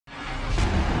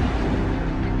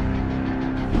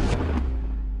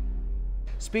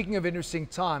speaking of interesting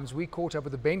times, we caught up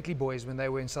with the Bentley Boys when they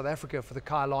were in South Africa for the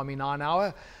Kyalami 9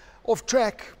 hour. Off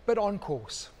track, but on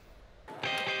course.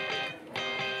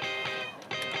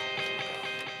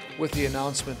 With the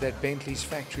announcement that Bentley's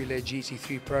factory-led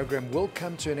GT3 program will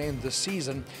come to an end this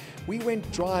season, we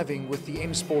went driving with the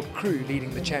M Sport crew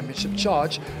leading the championship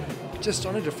charge, just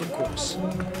on a different course.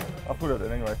 I'll put it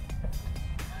in anyway.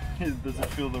 Does it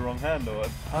feel the wrong hand or what?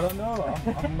 I don't know,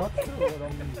 I'm not sure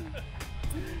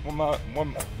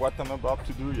what I'm about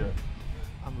to do yet.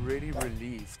 I'm really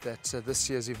relieved that this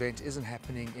year's event isn't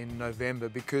happening in November,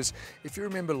 because if you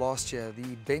remember last year,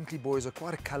 the Bentley Boys are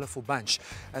quite a colourful bunch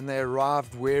and they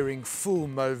arrived wearing full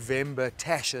Movember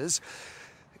tashes.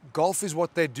 Golf is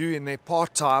what they do in their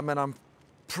part-time, and I'm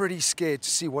pretty scared to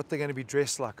see what they're going to be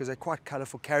dressed like because they're quite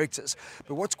colourful characters.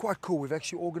 But what's quite cool, we've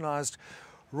actually organised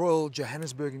Royal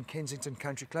Johannesburg and Kensington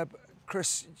Country Club.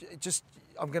 Chris,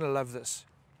 I'm going to love this.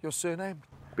 Your surname?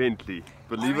 Bentley,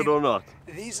 believe it or not.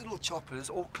 These little choppers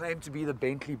all claim to be the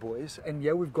Bentley Boys, and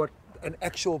yeah, we've got an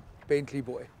actual Bentley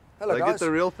boy. Hello, guys. They get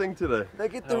the real thing today. They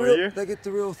get the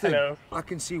real thing. Hello. I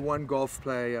can see one golf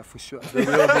player for sure. The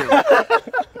real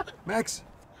deal. Max,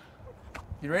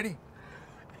 you ready?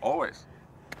 Always.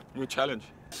 New challenge.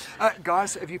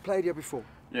 Guys, have you played here before?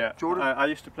 Yeah, Jordan? I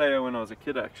used to play here when I was a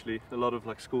kid actually. A lot of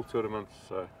like school tournaments,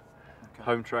 so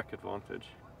home track advantage.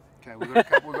 Okay, we've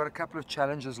got a couple of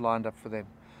challenges lined up for them.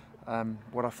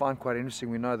 What I find quite interesting,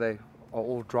 we know they are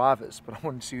all drivers, but I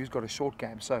want to see who's got a short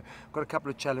game. So I've got a couple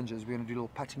of challenges. We're going to do a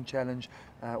little putting challenge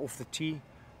off the tee,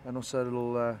 and also a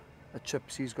little a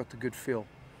chip, see who's got the good feel.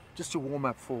 Just to warm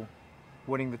up for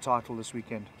winning the title this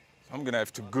weekend. I'm gonna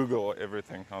have to Google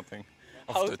everything, I think.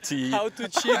 Off the tee. How to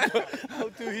chip, how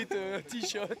to hit a tee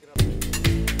shot.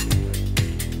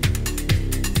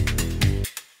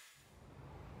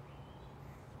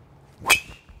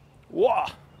 Wow!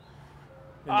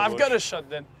 I've got a shot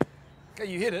then. Okay,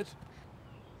 you hit it.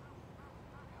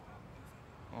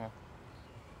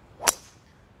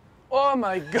 Oh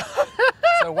my god!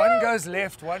 So one goes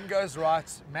left, one goes right.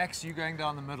 Max, you going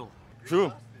down the middle.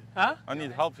 True. Huh? I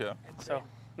need help here. So,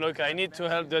 look, I need to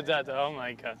help the dad. Oh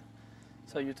my god.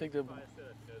 So you take the ball.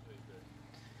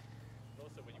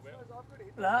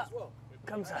 Là,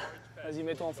 comme ça. Vas-y,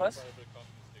 mets-toi en face.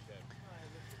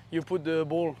 You put the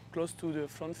ball close to the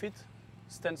front feet,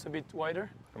 stands a bit wider.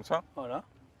 Comme ça. Voilà.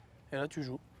 Et là, tu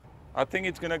joues. I think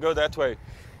it's gonna go that way.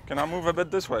 Can I move a bit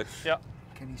this way? Yeah.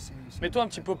 Can you see? Mets-toi un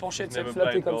petit peu penché, tu sais, Never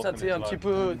flatté played comme golf ça, in tu sais, his un petit life.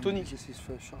 peu tonique. This is his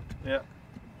first shot. Yeah.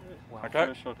 Wow. Okay.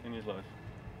 First shot in his life.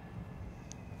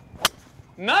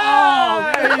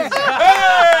 Nice!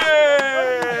 Hey!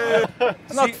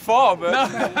 Not far, but... No.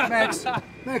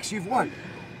 Max, you've won.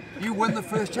 You won the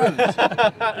first challenge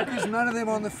because none of them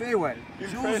are on the fairway.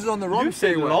 Jules is on the wrong You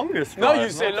say fairway. longest. No, guys, you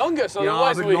say not- longest, Yeah,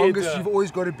 otherwise but we longest, hit... you've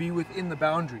always got to be within the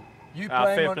boundary. You fair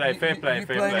playing on, play, you- fair you- play, you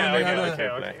fair playing play. on the Okay,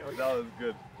 other- okay. That was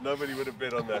good. Nobody would have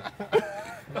bet on that.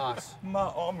 Nice. My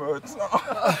arm hurts.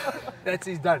 That's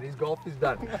his done. His golf is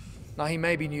done. Now, he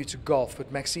may be new to golf,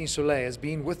 but Maxime Soulet has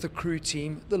been with the Crewe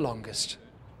team the longest.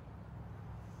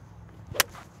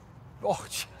 Oh,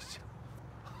 jeez.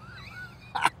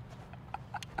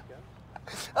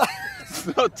 It's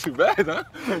not too bad, huh?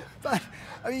 But,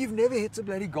 I mean, you've never hit a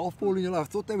bloody golf ball in your life. I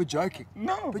thought they were joking.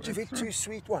 No. But you've hit two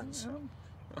sweet ones.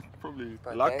 Probably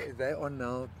But luck. they are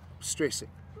now stressing.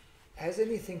 Has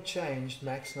anything changed,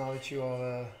 Max, now that you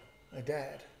are a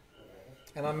dad?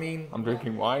 And I mean, I'm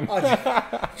drinking wine.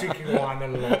 drinking wine a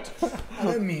lot. I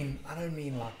don't mean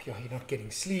like you're not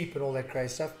getting sleep and all that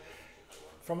crazy stuff.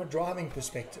 From a driving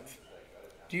perspective,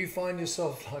 do you find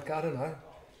yourself like, I don't know,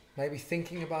 maybe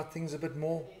thinking about things a bit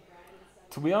more?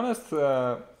 To be honest,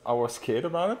 I was scared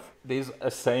about it. There's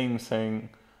a saying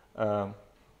a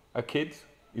kid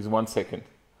is 1 second.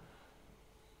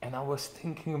 And I was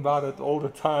thinking about it all the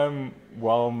time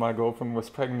while my girlfriend was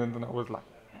pregnant, and I was like,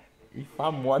 if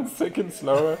I'm 1 second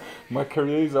slower, my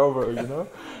career is over, you know?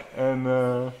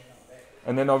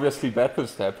 And then obviously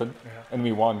Bathurst happened, and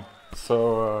we won.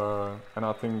 So, and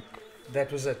I think...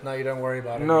 That was it. No, you don't worry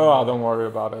about it. No, I don't worry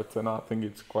about it, and I think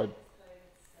it's quite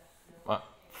a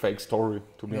fake story,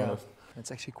 to be honest. It's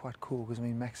actually quite cool because I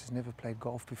mean Max has never played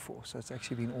golf before, so it's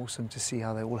actually been awesome to see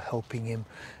how they're all helping him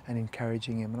and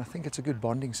encouraging him, and I think it's a good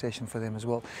bonding session for them as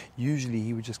well. Usually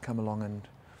he would just come along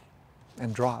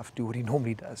and drive, do what he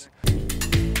normally does.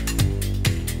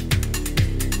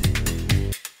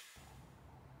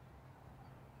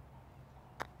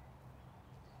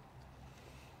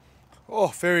 Oh,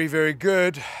 very, very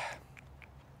good.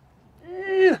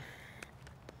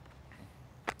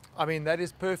 I mean, that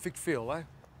is perfect feel, eh?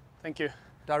 Thank you.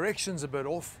 Direction's a bit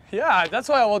off. Yeah, that's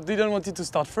why I didn't want it to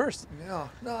start first. Yeah,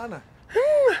 no, I know.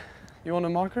 You want a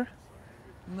marker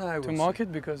No. to mark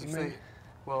it? Because maybe...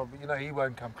 Well, you know, he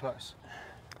won't come close.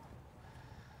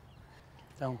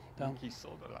 Down, down. He saw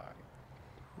the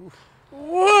line.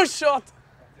 Woo, shot!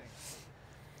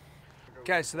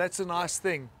 Okay, so that's a nice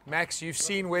thing. Max, you've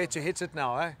seen where to hit it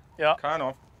now, eh? Yeah. Kind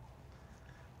of.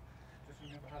 Just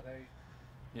remember how they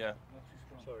Yeah. not too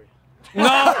strong.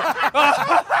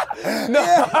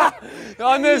 No!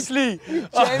 Honestly!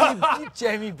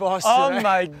 Jamie Boston. Oh eh?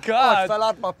 my Oh, it God! fell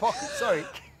out my pocket, sorry.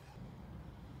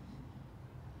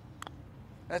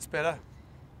 That's better.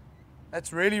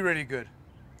 That's really, really good.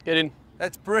 Get in.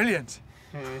 That's brilliant.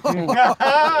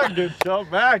 Good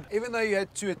job, Max. Even though you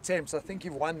had 2 attempts, I think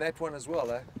you've won that one as well,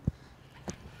 eh?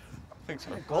 I think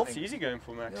so. Golf's easy going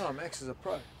for Max. Yeah, Max is a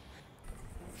pro.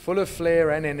 Full of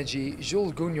flair and energy,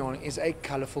 Jules Gounon is a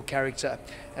colourful character.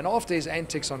 And after his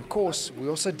antics on course, we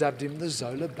also dubbed him the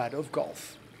Zola Bud of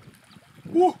golf.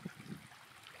 Woo!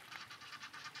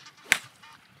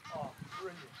 Oh,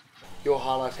 brilliant. Your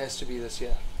highlight has to be this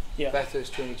year. Yeah.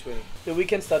 Bathurst 2020. The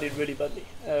weekend started really badly.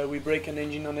 We break an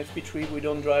engine on FP3, we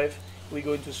don't drive. We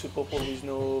go into Super Pole with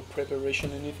no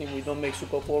preparation, anything. We don't make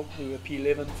Super Pole. We were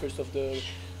P11, first of the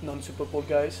non-Super Pole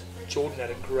guys. Jordan had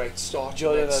a great start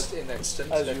Jordan in that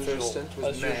stint. As That usual, first stint was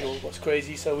as mad. usual, it was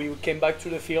crazy. So we came back to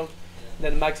the field.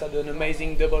 Then Max had an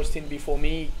amazing double stint before me.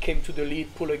 He came to the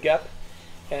lead, pulled a gap,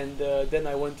 and then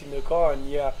I went in the car. And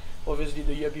yeah, obviously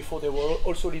the year before they were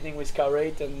also leading with car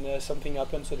 8, and something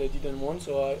happened, so they didn't win.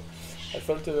 So I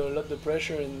felt a lot the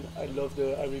pressure, and I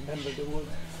remember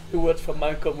the word from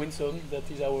Malcolm Winsome,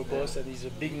 that is our boss, and he's a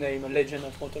big name, a legend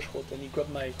of motorsport, and he grabbed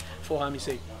my forearm, he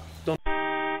said, "Don't."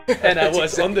 And I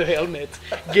was on the helmet,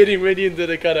 getting ready into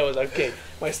the car. I was like, okay,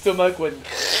 my stomach went.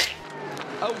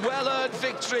 A well-earned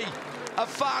victory, a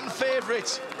fan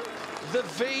favourite. The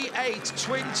V8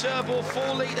 twin-turbo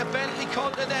 4-litre Bentley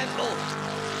Continental.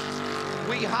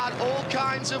 We had all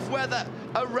kinds of weather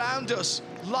around us,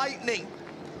 lightning,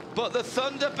 but the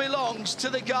thunder belongs to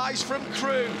the guys from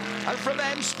Crewe and from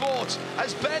M Sport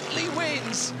as Bentley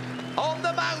wins on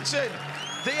the mountain.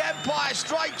 The Empire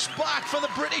strikes back for the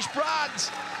British brand,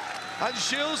 and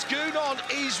Jules Gounon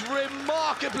is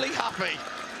remarkably happy.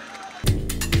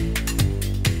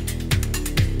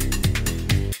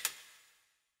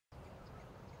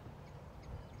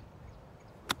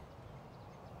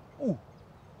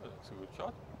 That's a good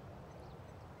shot.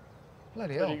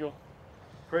 Bloody There hell. you go.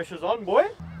 Pressure's on, boy.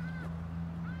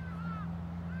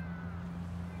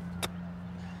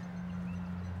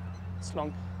 It's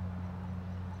long.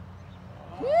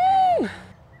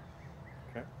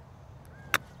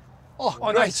 Oh,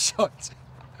 Oh, great nice. shot.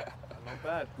 Not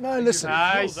bad. No, listen.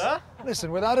 Nice.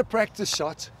 Listen, without a practice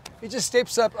shot, he just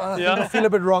steps up. I think Yeah. I feel a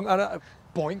bit wrong.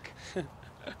 Boink.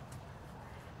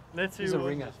 Let's see He's who a wins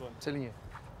ringer. this one. I'm telling you.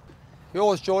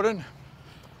 Yours, Jordan.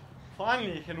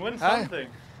 Finally, you can win Hey. something.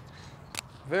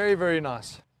 Very, very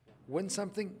nice. Win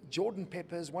something? Jordan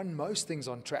Pepper has won most things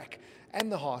on track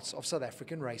and the hearts of South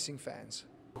African racing fans.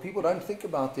 People don't think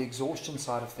about the exhaustion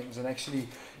side of things and actually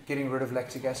getting rid of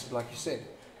lactic acid, like you said.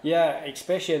 Yeah,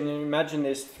 especially, and imagine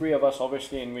there's 3 of us,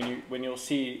 obviously, and when you'll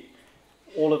see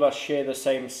all of us share the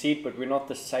same seat, but we're not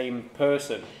the same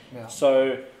person. Yeah.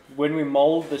 So when we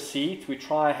mold the seat, we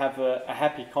try have a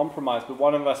happy compromise, but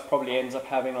one of us probably ends up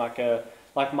having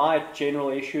like my general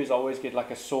issue is I always get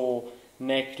like a sore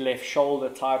neck, left shoulder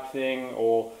type thing,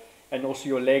 and also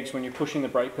your legs when you're pushing the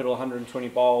brake pedal 120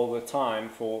 bar all the time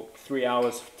for 3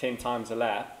 hours, 10 times a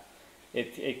lap.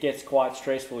 It gets quite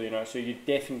stressful, you know. So you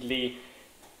definitely,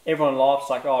 everyone laughs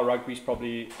like, oh, rugby's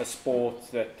probably a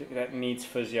sport that needs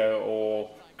physio, or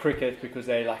cricket because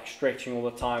they're like stretching all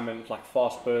the time and like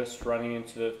fast bursts running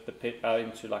into the pit,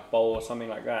 into like bowl or something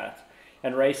like that.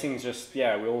 And racing's just,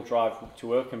 yeah, we all drive to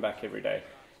work and back every day.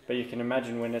 But you can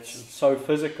imagine when it's so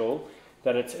physical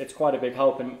that it's quite a big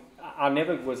help. And I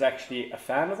never was actually a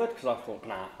fan of it because I thought,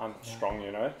 nah, I'm strong,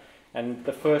 you know. And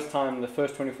the first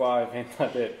 24-hour event I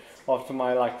did, after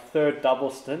my like 3rd double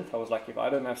stint, I was like, if I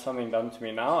don't have something done to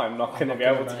me now, I'm not going to be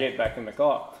able to get back in the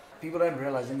car. People don't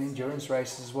realize in the endurance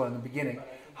races as well, in the beginning,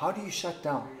 how do you shut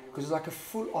down? Because it's like a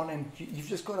full-on, and you've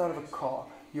just got out of a car,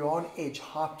 you're on edge,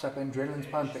 hyped up, adrenaline's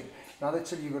pumping. Now they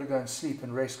tell you you've got to go and sleep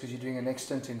and rest because you're doing a next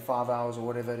stint in 5 hours or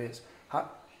whatever it is.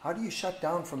 How do you shut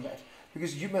down from that?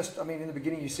 Because you must, I mean, in the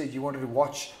beginning you said you wanted to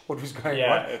watch what was going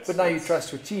on, but now you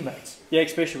trust your teammates. Yeah,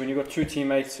 especially when you've got 2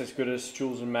 teammates as good as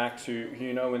Jules and Max, who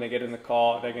you know when they get in the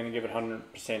car, they're going to give it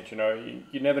 100%, you know.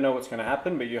 You never know what's going to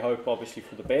happen, but you hope obviously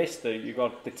for the best. You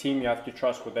got the team, you have to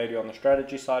trust what they do on the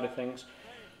strategy side of things.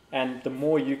 And the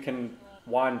more you can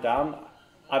wind down,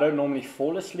 I don't normally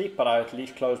fall asleep, but I at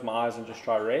least close my eyes and just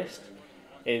try rest.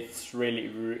 It's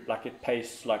really, like, it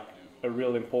pays like a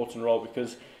real important role,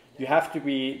 because you have to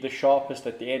be the sharpest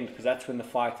at the end, because that's when the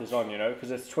fight is on, you know,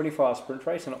 because it's a 24-hour sprint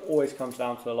race and it always comes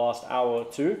down to the last hour or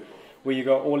two where you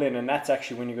go all in, and that's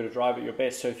actually when you're going to drive at your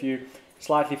best. So if you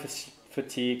slightly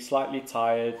fatigued, slightly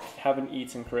tired, haven't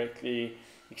eaten correctly,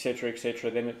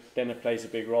 etc., then it plays a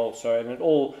big role. So, and it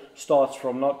all starts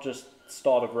from not just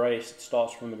start of race, it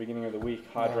starts from the beginning of the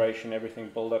week, hydration, everything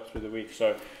build up through the week.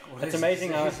 So it's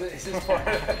amazing how This is part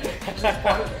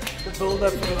of the build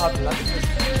up for the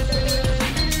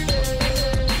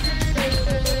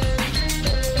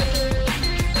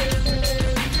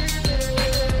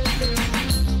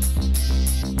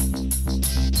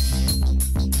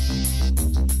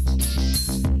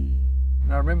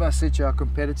Now remember I said to you how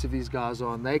competitive these guys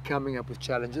are, and they're coming up with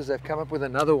challenges. They've come up with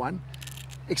another one.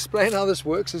 Explain how this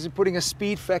works. Is it putting a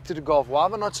speed factor to golf? Why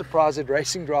am I not surprised that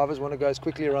racing drivers want to go as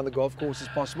quickly around the golf course as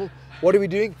possible? What are we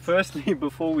doing? Firstly,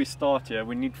 before we start here,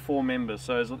 we need 4 members.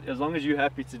 So as long as you're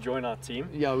happy to join our team.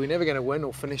 Yeah, we're never going to win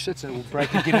or finish it, so we'll break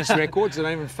the Guinness records. They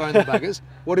don't even phone the buggers.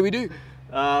 What do we do?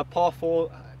 Par 4,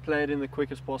 play it in the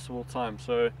quickest possible time.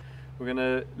 So we're going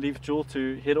to leave Jules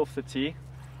to hit off the tee.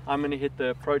 I'm going to hit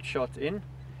the approach shot in,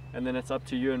 and then it's up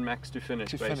to you and Max to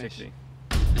finish, basically.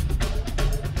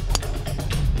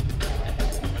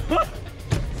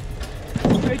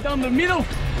 Straight down the middle.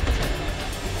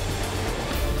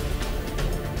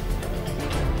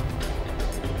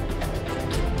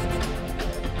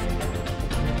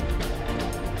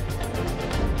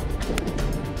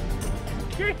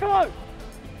 Get close!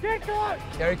 Get close!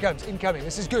 Here he comes, incoming.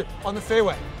 This is good. On the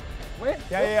fairway. Where?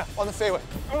 Yeah, on the fairway.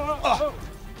 Oh.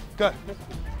 Go.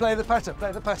 Play the putter,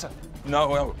 play the putter.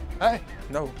 No. Hey?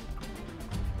 No.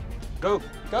 Go.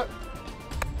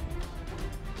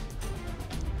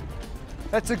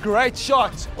 That's a great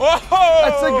shot. Whoa!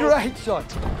 That's a great shot.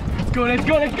 Let's go, let's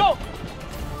go, let's go!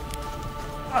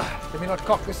 Let me not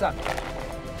cock this up.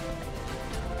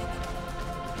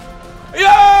 Yay!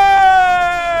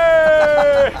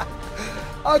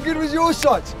 How good was your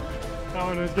shot? That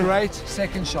one was good. Great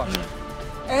second shot.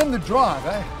 And the drive,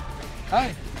 eh?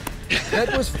 Hey,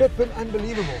 that was flippin'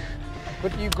 unbelievable.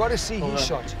 But you've got to see his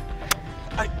shot.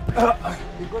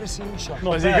 You've got to see his shot.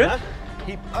 Was he good?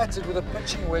 He putted with a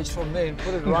pitching wedge from there and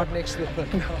put it right next to the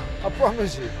pin. I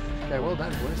promise you. Okay, well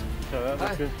done, boys. So that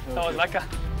was good. That was lekker.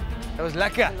 That was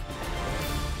lekker.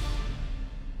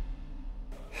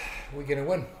 We're going to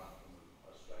win.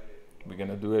 We're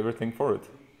gonna do everything for it.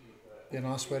 Be a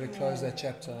nice way to close that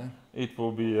chapter, eh? It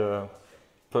will be a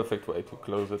perfect way to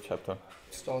close the chapter.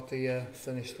 Start the year,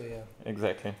 finish the year.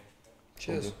 Exactly.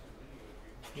 Cheers.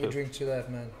 We Cheers. drink to that,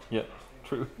 man. Yeah,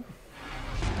 true.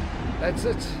 That's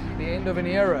it. The end of an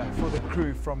era for the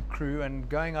Crewe from Crewe, and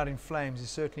going out in flames is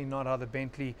certainly not how the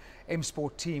Bentley M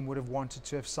Sport team would have wanted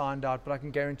to have signed out, but I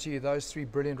can guarantee you those 3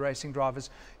 brilliant racing drivers,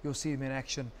 you'll see them in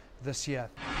action this year.